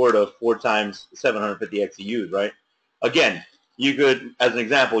reward of 4 times 750 XEUs, right? Again, you could, as an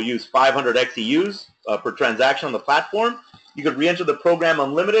example, use 500 XEUs per transaction on the platform. You could re-enter the program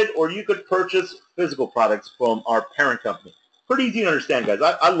unlimited, or you could purchase physical products from our parent company. Pretty easy to understand, guys.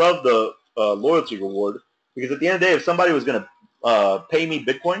 I love the loyalty reward, because at the end of the day, if somebody was going to pay me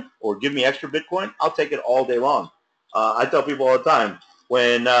Bitcoin or give me extra Bitcoin, I'll take it all day long. I tell people all the time,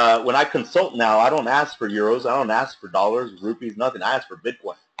 when I consult now, I don't ask for euros, I don't ask for dollars, rupees, nothing. I ask for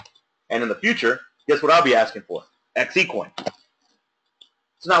Bitcoin. And in the future, guess what I'll be asking for? XECoin.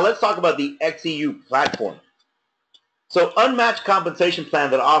 So now let's talk about the XEU platform. So unmatched compensation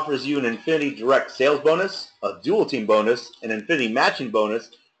plan that offers you an Infinity Direct sales bonus, a dual team bonus, an Infinity matching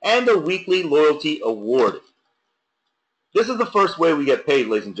bonus, and a weekly loyalty award. This is the first way we get paid,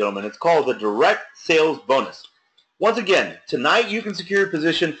 ladies and gentlemen. It's called the Direct Sales Bonus. Once again, tonight you can secure your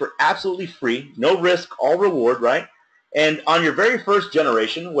position for absolutely free, no risk, all reward, right? And on your very first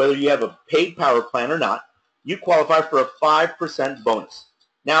generation, whether you have a paid power plan or not, you qualify for a 5% bonus.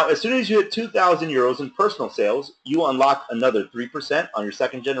 Now, as soon as you hit 2,000 euros in personal sales, you unlock another 3% on your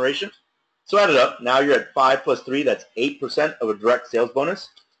second generation. So add it up. Now you're at 5 plus 3. That's 8% of a direct sales bonus.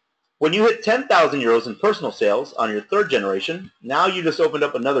 When you hit 10,000 euros in personal sales on your third generation, now you just opened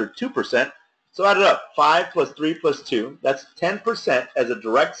up another 2% So add it up. 5 plus 3 plus 2. That's 10% as a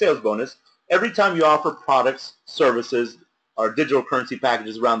direct sales bonus every time you offer products, services, or digital currency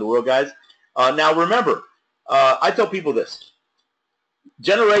packages around the world, guys. Now remember, I tell people this.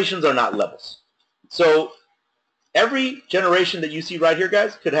 Generations are not levels. So every generation that you see right here,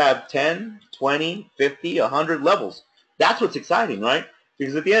 guys, could have 10, 20, 50, 100 levels. That's what's exciting, right?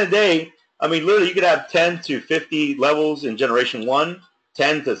 Because at the end of the day, I mean, literally, you could have 10 to 50 levels in Generation 1,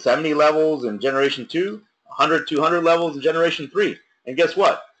 10 to 70 levels in Generation 2, 100 to 200 levels in Generation 3. And guess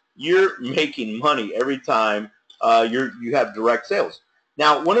what? You're making money every time you have direct sales.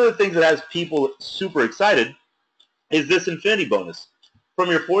 Now, one of the things that has people super excited is this infinity bonus. From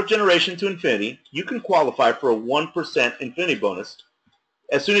your 4th generation to infinity, you can qualify for a 1% infinity bonus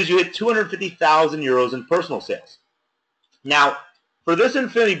as soon as you hit 250,000 euros in personal sales. Now, for this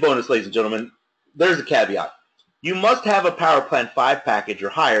infinity bonus, ladies and gentlemen, there's a caveat. You must have a Power Plan 5 package or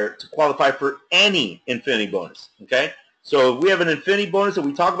higher to qualify for any infinity bonus, okay? So if we have an infinity bonus that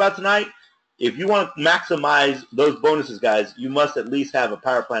we talk about tonight, if you want to maximize those bonuses, guys, you must at least have a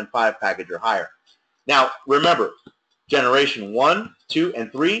Power Plan 5 package or higher. Now, remember, Generation 1, 2,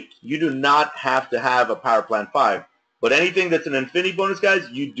 and 3, you do not have to have a Power Plan 5. But anything that's an infinity bonus, guys,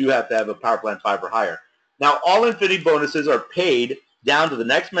 you do have to have a Power Plan 5 or higher. Now, all infinity bonuses are paid down to the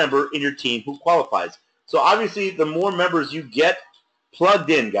next member in your team who qualifies. So obviously, the more members you get plugged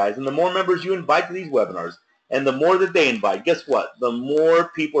in, guys, and the more members you invite to these webinars, and the more that they invite, guess what? The more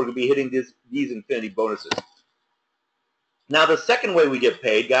people are going to be hitting these infinity bonuses. Now, the second way we get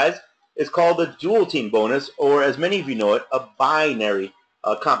paid, guys, is called the dual team bonus, or as many of you know it, a binary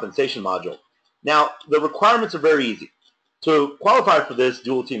compensation module. Now, the requirements are very easy. To qualify for this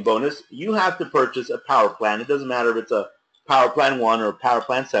dual team bonus, you have to purchase a power plan. It doesn't matter if it's a Power Plan 1 or a Power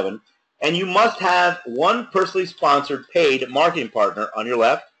Plan 7. And you must have one personally sponsored paid marketing partner on your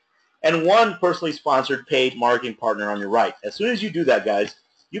left and one personally sponsored paid marketing partner on your right. As soon as you do that, guys,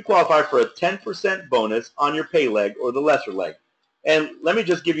 you qualify for a 10% bonus on your pay leg or the lesser leg. And let me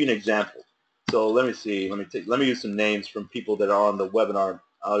just give you an example. So let me see. Let me use some names from people that are on the webinar.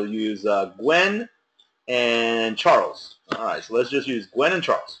 I'll use Gwen and Charles. All right, so let's just use Gwen and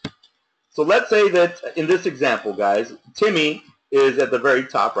Charles. So let's say that in this example, guys, Timmy is at the very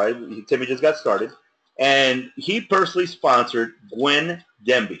top, right? Timmy just got started, and he personally sponsored Gwen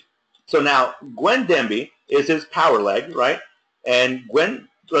Demby. So now Gwen Demby is his power leg, right? And Gwen,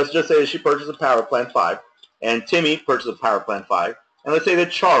 let's just say that she purchased a Power Plan 5, and Timmy purchased a Power Plan 5, and let's say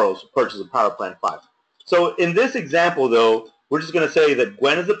that Charles purchased a Power Plan 5. So in this example, though, we're just going to say that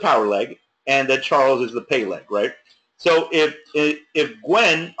Gwen is the power leg and that Charles is the pay leg, right? So if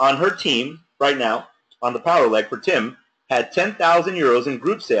Gwen on her team right now, on the power leg for Tim, had 10,000 euros in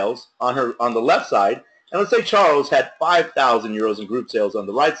group sales on the left side, and let's say Charles had 5,000 euros in group sales on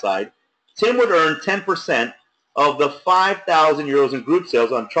the right side, Tim would earn 10% of the 5,000 euros in group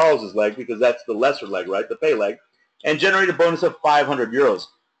sales on Charles's leg, because that's the lesser leg, right, the pay leg, and generate a bonus of 500 euros.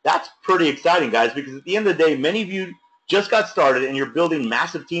 That's pretty exciting, guys, because at the end of the day, many of you just got started and you're building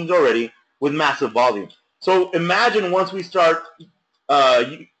massive teams already with massive volume. So imagine once we start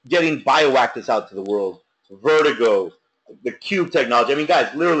getting bioactives out to the world, Vertigo, the Cube technology. I mean,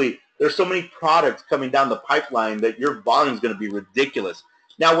 guys, literally, there's so many products coming down the pipeline that your volume is going to be ridiculous.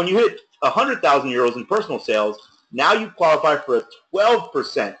 Now, when you hit 100,000 euros in personal sales, now you qualify for a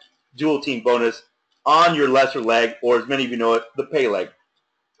 12% dual team bonus on your lesser leg, or as many of you know it, the pay leg.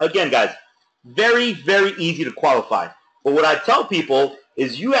 Again, guys, very, very easy to qualify. But what I tell people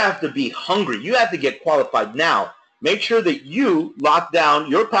is you have to be hungry. You have to get qualified now. Make sure that you lock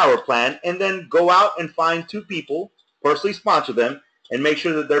down your power plan and then go out and find 2 people, personally sponsor them, and make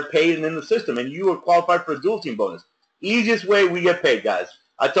sure that they're paid and in the system, and you are qualified for a dual team bonus. Easiest way we get paid, guys.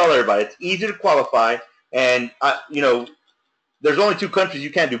 I tell everybody, it's easy to qualify, and you know, there's only 2 countries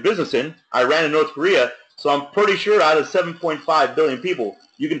you can't do business in, Iran and North Korea, so I'm pretty sure out of 7.5 billion people,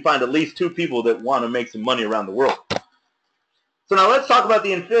 you can find at least 2 people that want to make some money around the world. So now let's talk about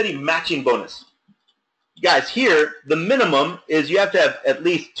the infinity matching bonus. Guys, here, the minimum is you have to have at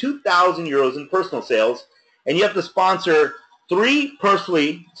least 2,000 euros in personal sales, and you have to sponsor 3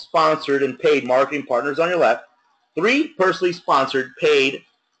 personally sponsored and paid marketing partners on your left, 3 personally sponsored paid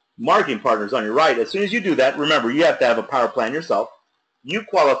marketing partners on your right. As soon as you do that, remember, you have to have a power plan yourself. You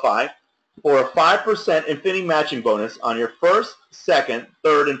qualify for a 5% infinity matching bonus on your 1st, 2nd,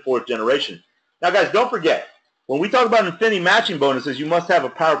 3rd, and 4th generation. Now, guys, don't forget, when we talk about infinity matching bonuses, you must have a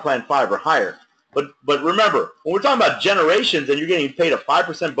Power Plan 5 or higher. But remember, when we're talking about generations and you're getting paid a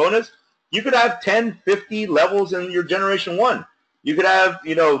 5% bonus, you could have 10, 50 levels in your Generation 1. You could have,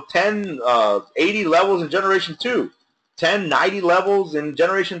 10, 80 levels in Generation 2, 10, 90 levels in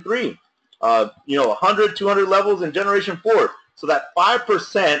Generation 3. 100, 200 levels in Generation 4. So that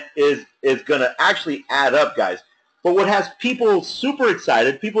 5% is going to actually add up, guys. But what has people super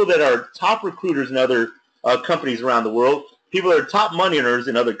excited, people that are top recruiters in other companies around the world, people that are top money earners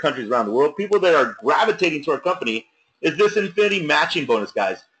in other countries around the world, people that are gravitating to our company, is this infinity matching bonus,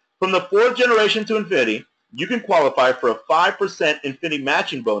 guys. From the 4th generation to infinity, you can qualify for a 5% infinity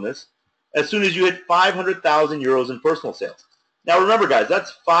matching bonus as soon as you hit 500,000 euros in personal sales. Now remember, guys,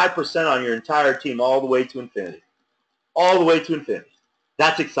 that's 5% on your entire team all the way to infinity. All the way to infinity.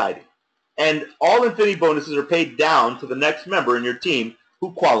 That's exciting. And all infinity bonuses are paid down to the next member in your team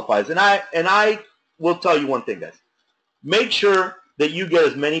who qualifies. And I will tell you one thing, guys. Make sure that you get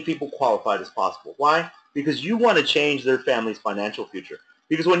as many people qualified as possible. Why? Because you want to change their family's financial future.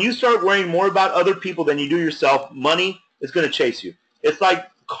 Because when you start worrying more about other people than you do yourself, money is going to chase you. It's like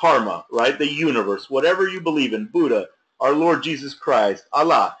karma, right? The universe, whatever you believe in, Buddha, our Lord Jesus Christ,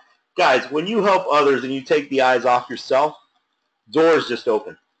 Allah. Guys, when you help others and you take the eyes off yourself, doors just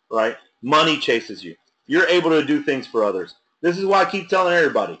open, right? Money chases you. You're able to do things for others. This is why I keep telling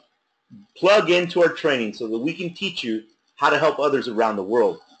everybody, plug into our training so that we can teach you how to help others around the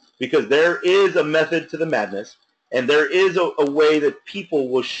world. Because there is a method to the madness, and there is a way that people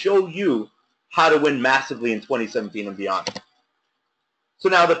will show you how to win massively in 2017 and beyond. So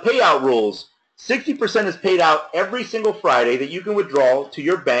now the payout rules. 60% is paid out every single Friday that you can withdraw to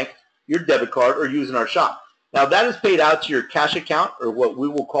your bank, your debit card, or use in our shop. Now that is paid out to your cash account, or what we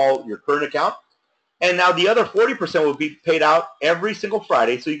will call your current account. And now the other 40% will be paid out every single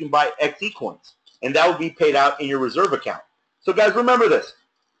Friday so you can buy XECoins. And that will be paid out in your reserve account. So guys, remember this.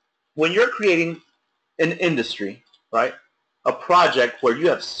 When you're creating an industry, right, a project where you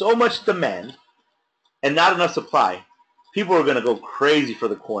have so much demand and not enough supply, people are going to go crazy for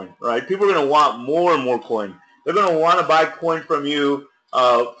the coin, right? People are going to want more and more coin. They're going to want to buy coin from you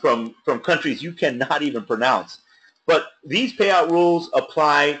from countries you cannot even pronounce. But these payout rules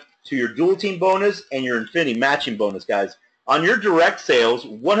apply to your dual team bonus and your infinity matching bonus, guys. On your direct sales,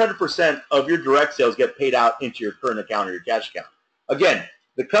 100% of your direct sales get paid out into your current account or your cash account. Again,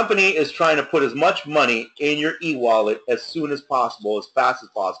 the company is trying to put as much money in your e-wallet as soon as possible, as fast as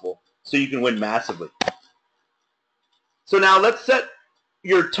possible, so you can win massively. So now let's set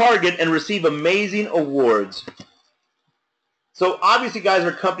your target and receive amazing awards. So obviously, guys,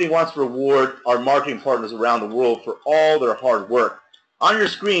 our company wants to reward our marketing partners around the world for all their hard work. On your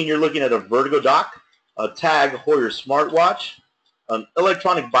screen, you're looking at a Vertigo dock, a TAG Heuer smartwatch, an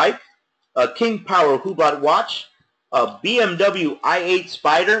electronic bike, a King Power Hublot watch, a BMW i8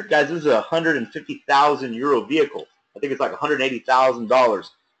 Spider. Guys, this is a 150,000 euro vehicle. I think it's like $180,000.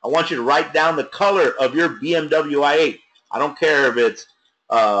 I want you to write down the color of your BMW i8. I don't care if it's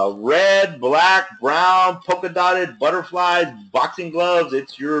red, black, brown, polka dotted, butterflies, boxing gloves.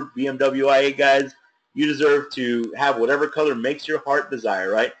 It's your BMW i8, guys. You deserve to have whatever color makes your heart desire,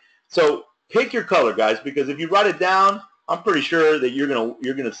 right? So pick your color, guys, because if you write it down, I'm pretty sure that you're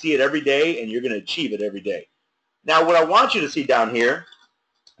gonna see it every day and you're gonna achieve it every day. Now, what I want you to see down here,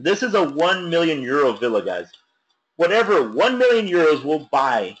 this is a 1 million euro villa, guys. Whatever 1 million euros will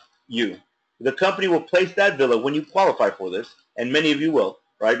buy you, the company will place that villa when you qualify for this, and many of you will,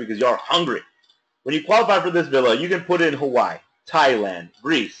 right, because you are hungry. When you qualify for this villa, you can put it in Hawaii, Thailand,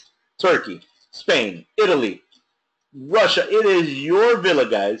 Greece, Turkey, Spain, Italy, Russia. It is your villa,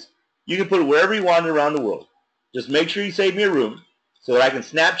 guys. You can put it wherever you want around the world. Just make sure you save me a room so that I can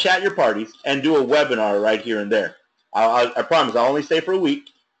Snapchat your parties and do a webinar right here and there. I promise I'll only stay for a week,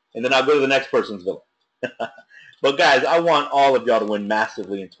 and then I'll go to the next person's villa. But guys, I want all of y'all to win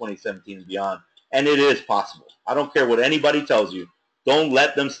massively in 2017 and beyond, and it is possible. I don't care what anybody tells you. Don't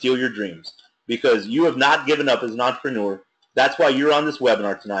let them steal your dreams, because you have not given up as an entrepreneur. That's why you're on this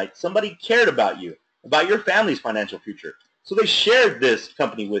webinar tonight. Somebody cared about you, about your family's financial future. So they shared this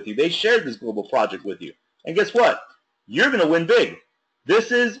company with you. They shared this global project with you. And guess what? You're going to win big.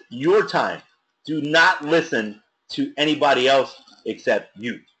 This is your time. Do not listen to anybody else except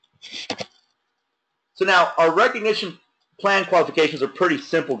you. So now, our recognition plan qualifications are pretty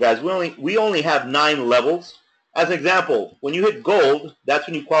simple, guys. We only have 9 levels. As an example, when you hit gold, that's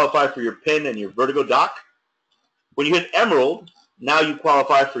when you qualify for your PIN and your Vertigo dock. When you hit emerald, now you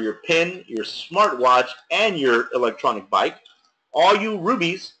qualify for your PIN, your smartwatch, and your electronic bike. All you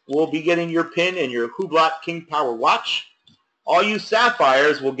rubies will be getting your PIN and your Hublot King Power watch. All you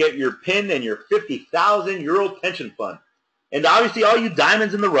sapphires will get your PIN and your 50,000 euro pension fund. And obviously all you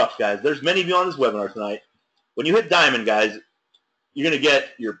diamonds in the rough, guys. There's many of you on this webinar tonight. When you hit diamond, guys, you're going to get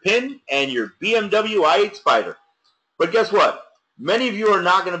your PIN and your BMW i8 Spider. But guess what? Many of you are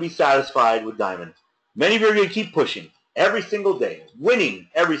not going to be satisfied with diamond. Many of you are going to keep pushing every single day, winning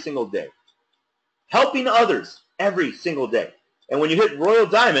every single day. helping others every single day. And when you hit Royal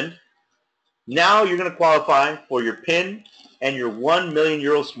Diamond, now you're going to qualify for your PIN and your €1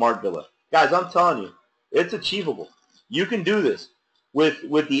 million Smart Villa. Guys, I'm telling you, it's achievable. You can do this.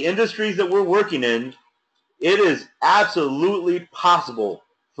 With the industries that we're working in, it is absolutely possible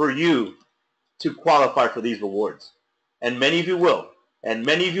for you to qualify for these rewards. And many of you will. And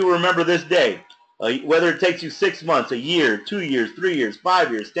many of you will remember this day, whether it takes you 6 months, a year, 2 years, 3 years,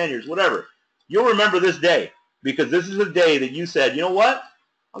 5 years, 10 years, whatever. You'll remember this day because this is a day that you said, you know what?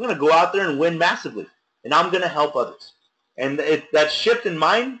 I'm going to go out there and win massively, and I'm going to help others. And that shift in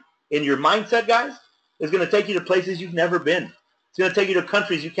mind, in your mindset, guys, is going to take you to places you've never been. It's going to take you to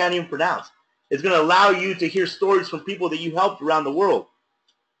countries you can't even pronounce. It's going to allow you to hear stories from people that you helped around the world.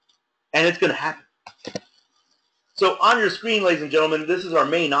 And it's going to happen. So on your screen, ladies and gentlemen, this is our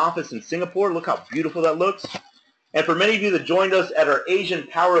main office in Singapore. Look how beautiful that looks. And for many of you that joined us at our Asian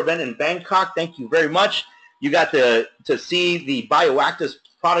Power event in Bangkok, thank you very much. You got to see the Bioactive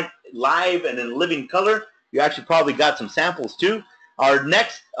product live and in living color. You actually probably got some samples too. Our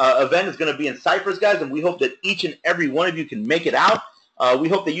next event is going to be in Cyprus, guys, and we hope that each and every one of you can make it out. We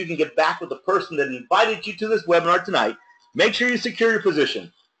hope that you can get back with the person that invited you to this webinar tonight. Make sure you secure your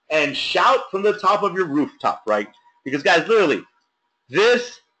position and shout from the top of your rooftop, right? Because, guys, literally,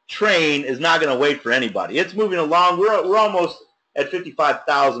 this train is not going to wait for anybody. It's moving along. We're almost at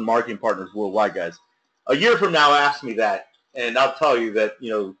 55,000 marketing partners worldwide, guys. A year from now, ask me that, and I'll tell you that,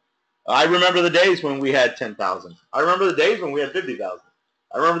 you know, I remember the days when we had 10,000. I remember the days when we had 50,000.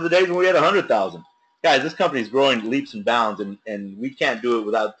 I remember the days when we had 100,000. Guys, this company is growing leaps and bounds, and we can't do it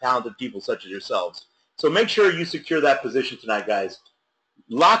without talented people such as yourselves. So make sure you secure that position tonight, guys.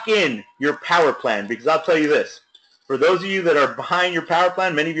 Lock in your power plan, because I'll tell you this. For those of you that are behind your power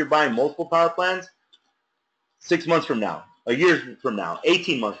plan, many of you are buying multiple power plans, 6 months from now, a year from now,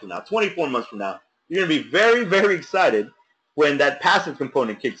 18 months from now, 24 months from now, you're going to be very, very excited when that passive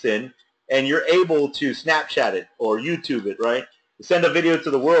component kicks in and you're able to Snapchat it or YouTube it, right? Send a video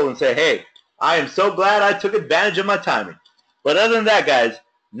to the world and say, hey, I am so glad I took advantage of my timing. But other than that, guys,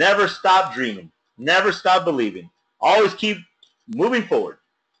 never stop dreaming. Never stop believing. Always keep moving forward.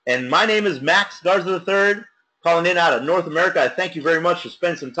 And my name is Max Garza III, calling in out of North America. I thank you very much for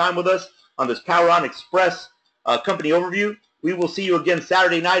spending some time with us on this Power On Xpress company overview. We will see you again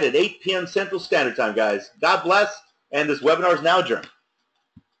Saturday night at 8 p.m. Central Standard Time, guys. God bless, and this webinar is now adjourned.